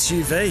large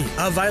SUV,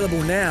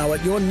 available now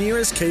at your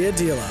nearest Kia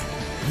dealer.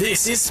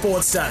 This is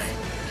Sportsday.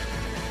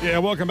 Yeah,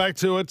 welcome back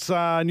to it.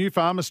 New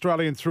Farm,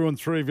 Australian through and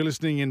through. If you're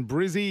listening in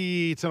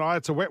Brizzy tonight,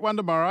 it's a wet one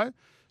tomorrow.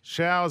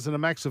 Showers and a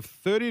max of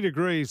 30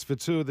 degrees for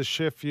 2 of the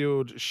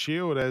Sheffield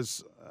Shield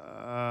as,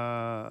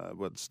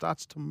 what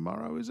starts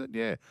tomorrow, is it?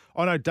 Yeah.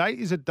 Oh, no,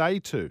 is it day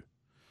 2?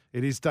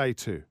 It is day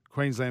 2.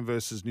 Queensland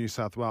versus New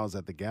South Wales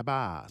at the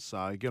Gabba.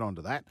 So get on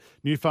to that.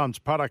 New Farm's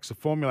products are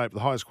formulated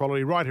with the highest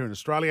quality right here in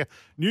Australia.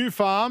 New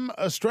Farm,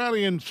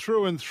 Australian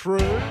through and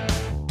through.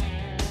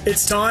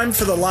 It's time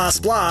for the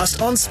last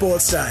blast on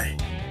Sports Day.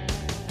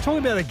 Talking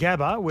about the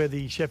Gabba, where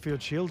the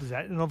Sheffield Shield is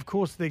at, and of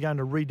course they're going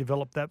to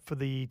redevelop that for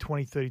the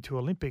 2032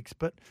 Olympics.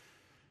 But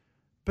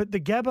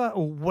the Gabba,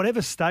 or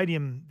whatever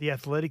stadium the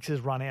Athletics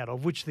has run out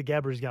of, which the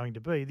Gabba is going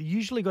to be, they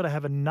usually got to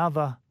have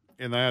another.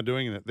 And they are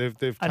doing it.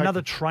 They've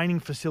another training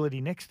facility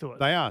next to it.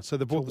 They are. So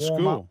they bought the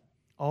school. Up.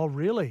 Oh,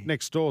 really?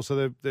 Next door. So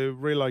they're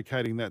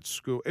relocating that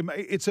school.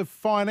 It's a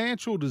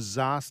financial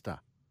disaster.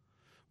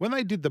 When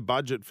they did the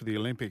budget for the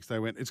Olympics, they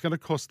went, it's going to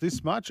cost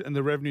this much and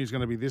the revenue is going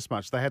to be this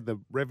much. They had the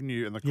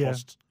revenue and the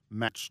costs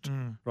matched.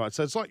 Right.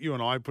 So it's like you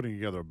and I putting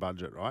together a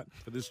budget, right,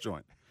 for this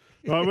joint.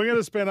 Right, we're going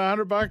to spend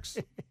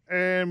 $100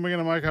 and we're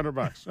going to make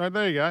 $100. Right,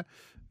 there you go.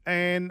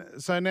 And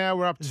so now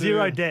we're up to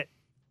zero debt.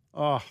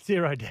 Oh,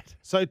 zero debt.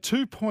 So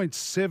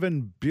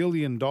 $2.7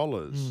 billion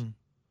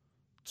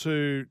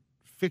to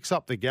fix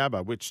up the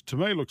Gabba, which to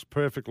me looks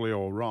perfectly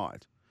all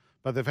right.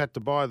 But they've had to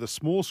buy the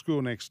small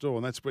school next door,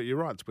 and that's where you're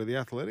right. It's where the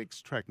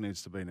athletics track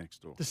needs to be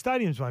next door. The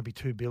stadiums won't be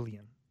 $2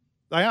 billion.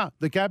 They are.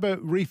 The Gabba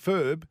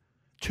refurb.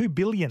 $2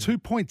 billion.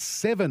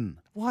 2.7.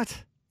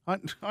 What? I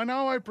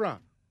know, Oprah.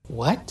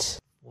 What?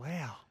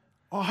 Wow.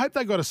 I hope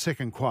they got a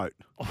second quote.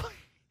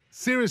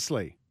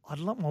 Seriously. I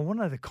want to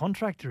know the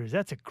contractor is.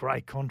 That's a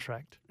great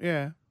contract.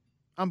 Yeah.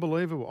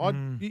 Unbelievable.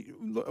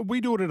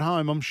 We do it at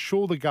home. I'm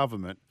sure the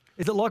government.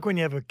 Is it like when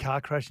you have a car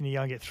crash and you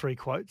go and get 3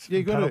 quotes? Yeah,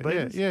 you got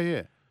it.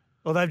 Yeah.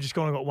 Or they've just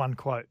gone and got 1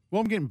 quote?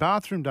 Well, I'm getting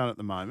bathroom done at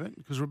the moment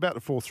because we're about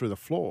to fall through the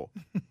floor.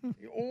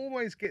 You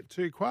always get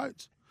 2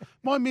 quotes.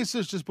 My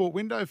missus just bought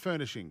window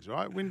furnishings,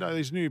 right?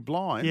 These new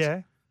blinds.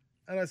 Yeah.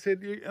 And I said,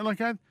 and I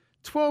go,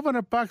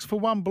 $1,200 for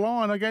 1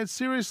 blind. I go,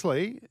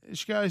 seriously?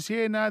 She goes,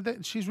 yeah, no,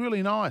 she's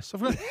really nice.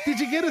 I've gone, did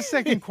you get a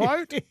second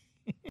quote?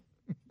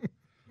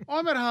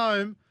 I'm at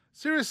home.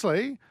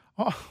 Seriously,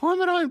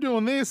 I'm at home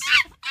doing this.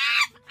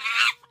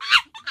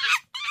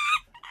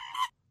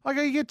 I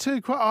go, you get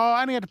 2 quotes. Oh,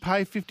 I only had to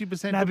pay 50%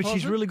 deposit. No, but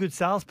she's a really good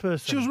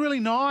salesperson. She was really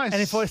nice.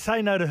 And if I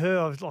say no to her,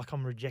 I was like,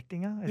 I'm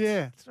rejecting her.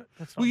 That's not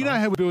well, you nice. know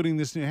how we're building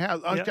this new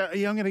house. I go,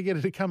 I'm going to get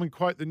her to come and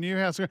quote the new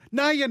house. I go,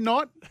 no, you're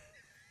not.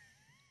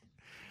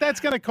 That's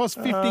going to cost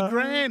 50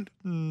 grand.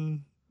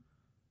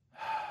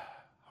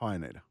 Hi,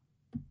 Anita.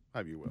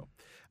 Hope you will.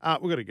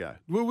 We've got to go.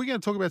 Were we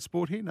going to talk about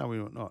sport here? No, we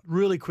were not.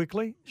 Really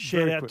quickly,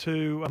 shout out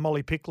to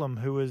Molly Picklum,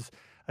 who is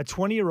a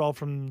 20-year-old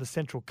from the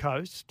Central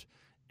Coast,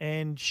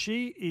 and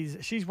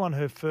she's won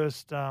her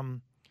first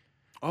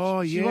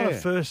Oh, She won her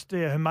first,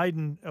 her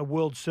maiden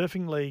World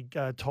Surfing League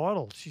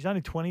title. She's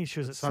only 20. She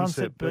was at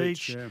Sunset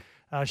Beach.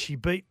 Yeah. She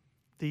beat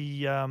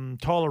the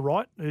Tyler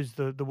Wright, who's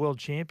the world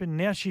champion.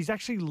 Now she's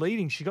actually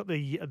leading. She got the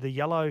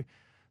yellow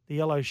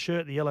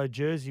shirt, the yellow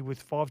jersey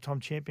with 5-time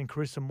champion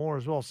Carissa Moore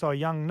as well. So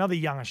another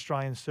young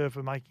Australian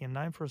surfer making a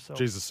name for herself.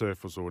 Geez, the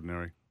surf was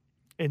ordinary.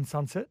 In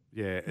Sunset?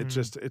 Yeah,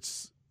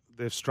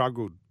 they've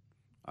struggled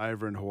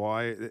over in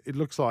Hawaii. It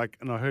looks like,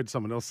 and I heard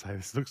someone else say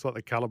this, looks like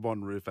the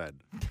Callabon roof ad.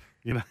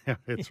 You know,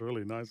 it's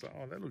really nice.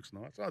 Oh, that looks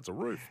nice. Oh, it's a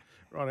roof.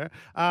 Right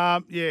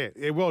out.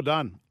 Yeah, well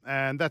done.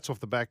 And that's off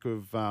the back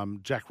of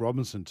Jack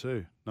Robinson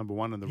too, number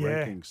 1 in the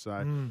rankings.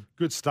 So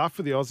good stuff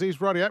for the Aussies.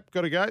 Righty up,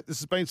 got to go. This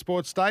has been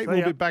Sports Day.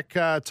 We'll be back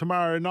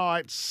tomorrow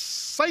night.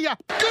 See ya.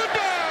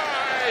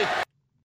 Goodbye.